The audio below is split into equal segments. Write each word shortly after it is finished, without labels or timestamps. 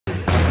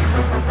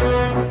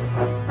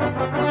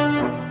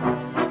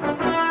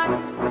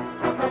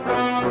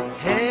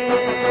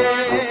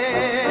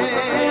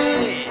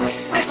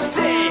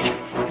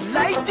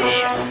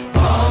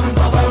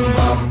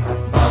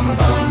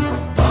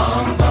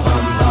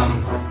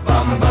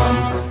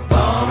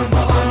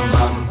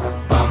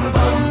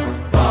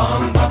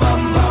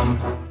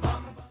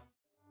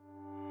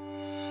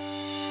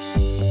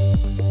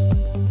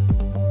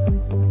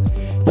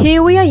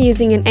Here we are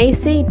using an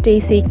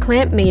AC-DC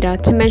clamp meter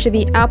to measure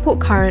the output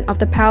current of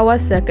the power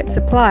circuit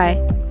supply.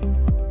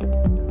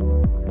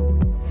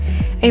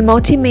 A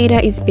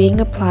multimeter is being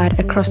applied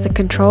across the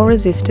control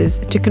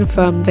resistors to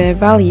confirm their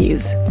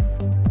values.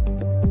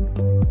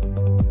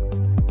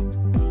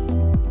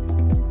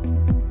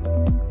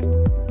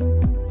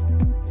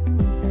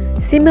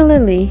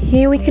 Similarly,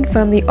 here we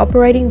confirm the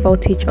operating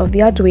voltage of the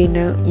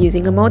Arduino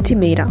using a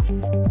multimeter.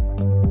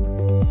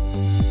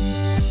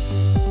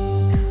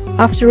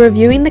 After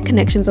reviewing the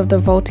connections of the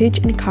voltage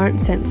and current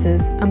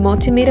sensors, a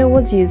multimeter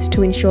was used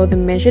to ensure the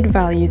measured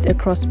values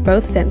across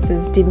both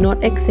sensors did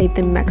not exceed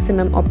the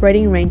maximum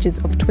operating ranges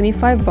of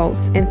 25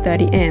 volts and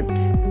 30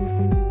 amps.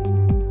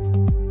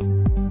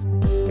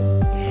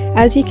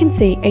 As you can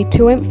see, a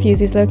 2-amp fuse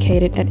is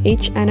located at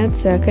each anode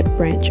circuit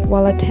branch,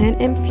 while a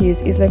 10-amp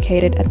fuse is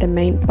located at the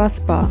main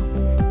bus bar.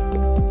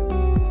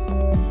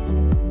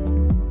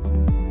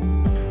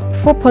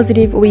 For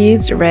positive, we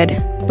used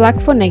red, black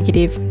for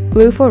negative,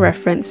 blue for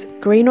reference,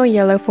 green or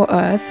yellow for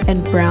earth,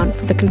 and brown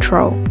for the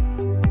control.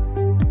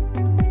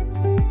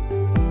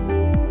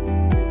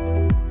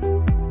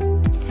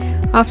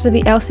 After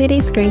the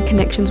LCD screen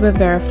connections were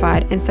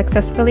verified and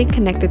successfully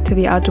connected to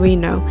the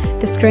Arduino,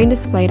 the screen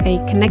displayed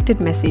a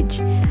connected message.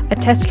 A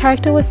test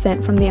character was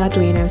sent from the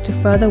Arduino to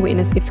further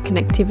witness its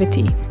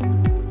connectivity.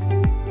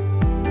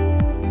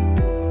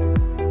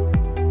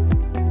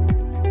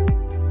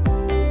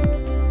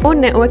 All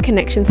network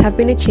connections have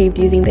been achieved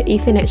using the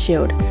Ethernet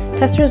shield.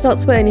 Test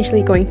results were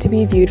initially going to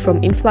be viewed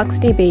from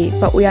InfluxDB,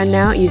 but we are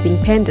now using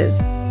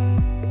Pandas.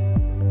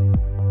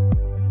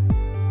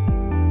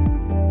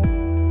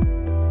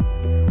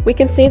 We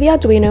can see the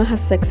Arduino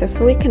has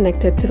successfully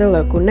connected to the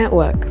local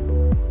network.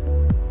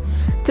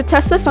 To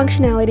test the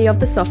functionality of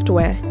the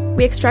software,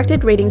 we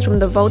extracted readings from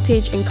the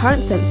voltage and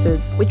current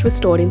sensors, which were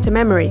stored into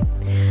memory.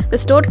 The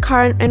stored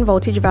current and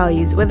voltage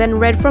values were then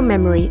read from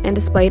memory and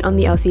displayed on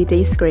the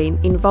LCD screen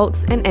in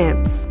volts and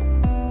amps.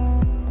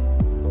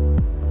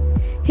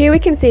 Here we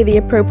can see the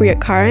appropriate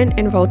current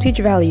and voltage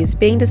values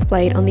being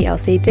displayed on the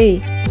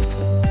LCD.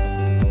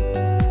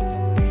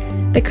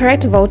 The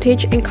correct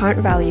voltage and current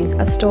values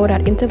are stored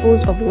at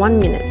intervals of 1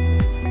 minute.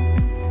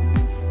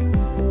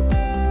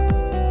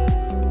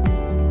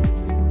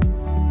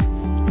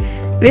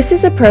 This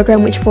is a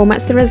program which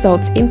formats the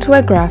results into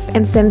a graph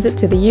and sends it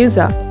to the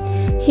user.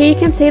 Here you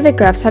can see the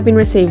graphs have been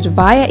received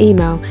via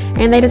email,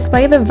 and they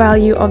display the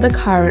value of the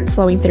current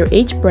flowing through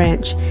each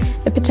branch,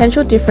 the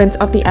potential difference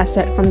of the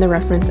asset from the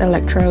reference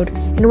electrode,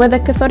 and whether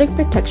cathodic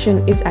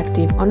protection is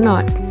active or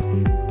not.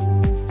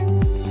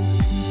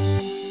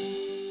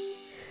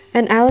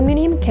 An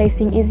aluminium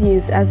casing is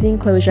used as the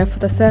enclosure for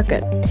the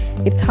circuit.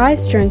 Its high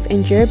strength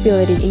and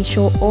durability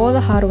ensure all the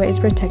hardware is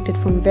protected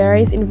from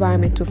various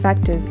environmental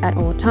factors at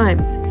all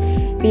times.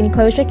 The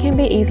enclosure can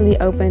be easily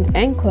opened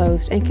and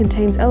closed and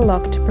contains a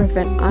lock to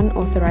prevent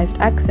unauthorized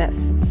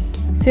access.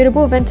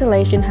 Suitable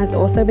ventilation has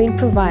also been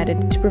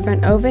provided to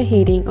prevent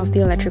overheating of the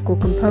electrical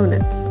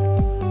components.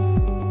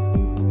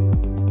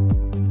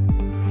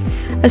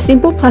 A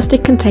simple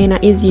plastic container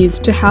is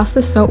used to house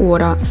the salt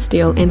water,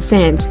 steel and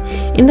sand.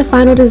 In the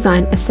final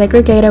design, a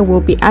segregator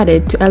will be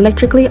added to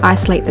electrically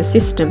isolate the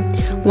system,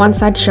 one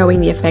side showing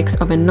the effects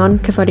of a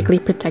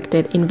non-cathodically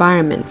protected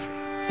environment.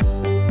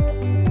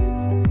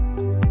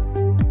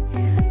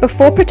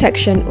 Before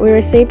protection, we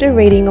received a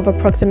reading of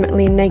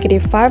approximately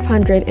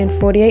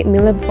 -548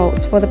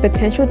 millivolts for the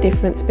potential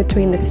difference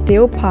between the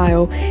steel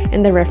pile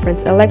and the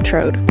reference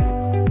electrode.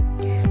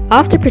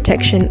 After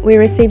protection, we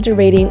received a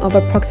reading of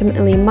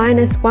approximately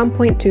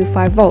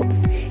 -1.25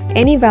 volts.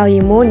 Any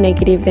value more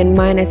negative than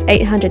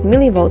 -800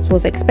 millivolts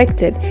was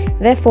expected,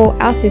 therefore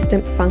our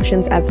system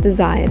functions as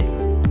desired.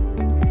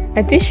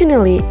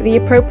 Additionally, the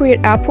appropriate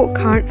output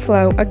current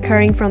flow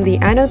occurring from the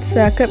anode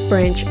circuit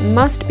branch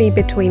must be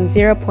between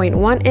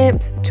 0.1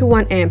 amps to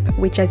 1 amp,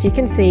 which as you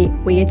can see,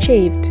 we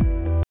achieved.